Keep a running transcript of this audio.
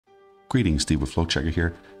Greetings, Steve with FloatChecker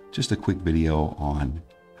here. Just a quick video on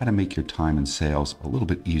how to make your time and sales a little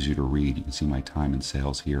bit easier to read. You can see my time and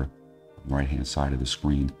sales here on the right-hand side of the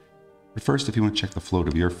screen. But first, if you want to check the float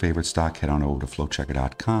of your favorite stock, head on over to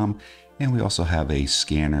FloatChecker.com. And we also have a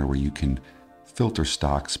scanner where you can filter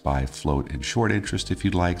stocks by float and short interest if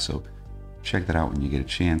you'd like. So check that out when you get a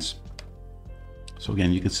chance. So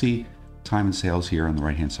again, you can see time and sales here on the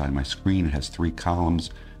right-hand side of my screen. It has three columns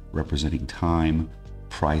representing time,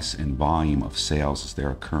 price, and volume of sales as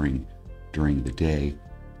they're occurring during the day.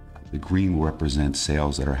 The green will represent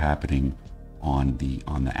sales that are happening on the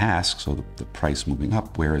ask, so the price moving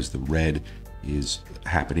up, whereas the red is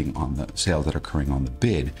happening on the sales that are occurring on the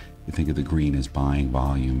bid. You think of the green as buying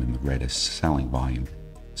volume and the red as selling volume.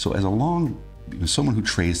 So as someone who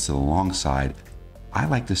trades to the long side, I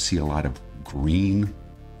like to see a lot of green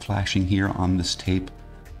flashing here on this tape,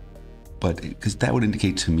 but because that would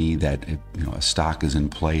indicate to me that a stock is in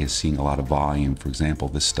play, is seeing a lot of volume. For example,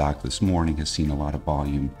 this stock this morning has seen a lot of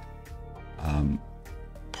volume.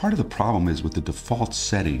 Part of the problem is with the default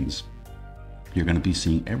settings, you're going to be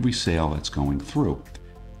seeing every sale that's going through.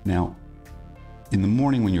 Now, in the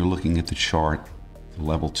morning when you're looking at the chart, the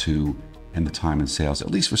level 2 and the time and sales,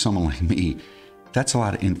 at least for someone like me, that's a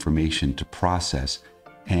lot of information to process.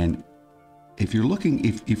 And if you're looking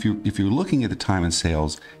at the time and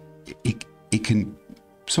sales, it can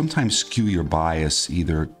sometimes skew your bias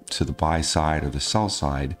either to the buy side or the sell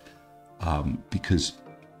side, because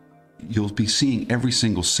you'll be seeing every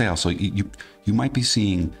single sale. So you might be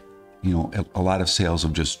seeing a lot of sales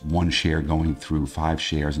of just one share going through 5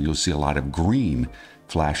 shares, and you'll see a lot of green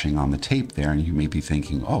flashing on the tape there, and you may be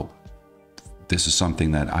thinking, oh, this is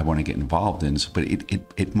something that I want to get involved in. But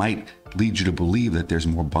it might lead you to believe that there's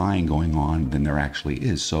more buying going on than there actually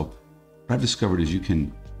is. So what I've discovered is you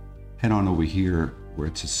can head on over here where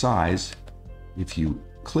it says size. If you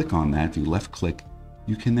click on that, if you left click,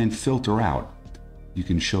 you can then filter out. You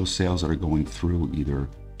can show sales that are going through either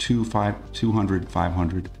 200,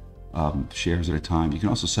 500 shares at a time. You can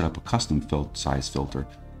also set up a custom size filter.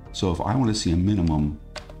 So if I want to see a minimum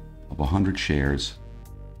of 100 shares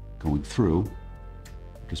going through,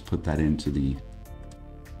 just put that into the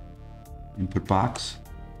input box.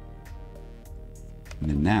 And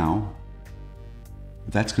then now,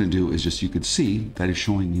 what that's going to do is just, you could see that is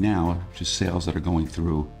showing me now just sales that are going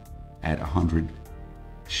through at 100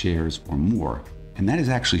 shares or more. And that is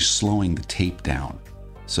actually slowing the tape down.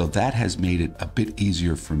 So that has made it a bit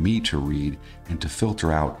easier for me to read and to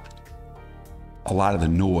filter out a lot of the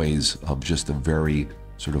noise of just the very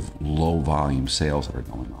sort of low volume sales that are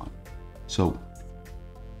going on. So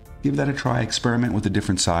give that a try, experiment with the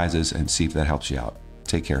different sizes and see if that helps you out.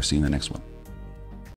 Take care, see you in the next one.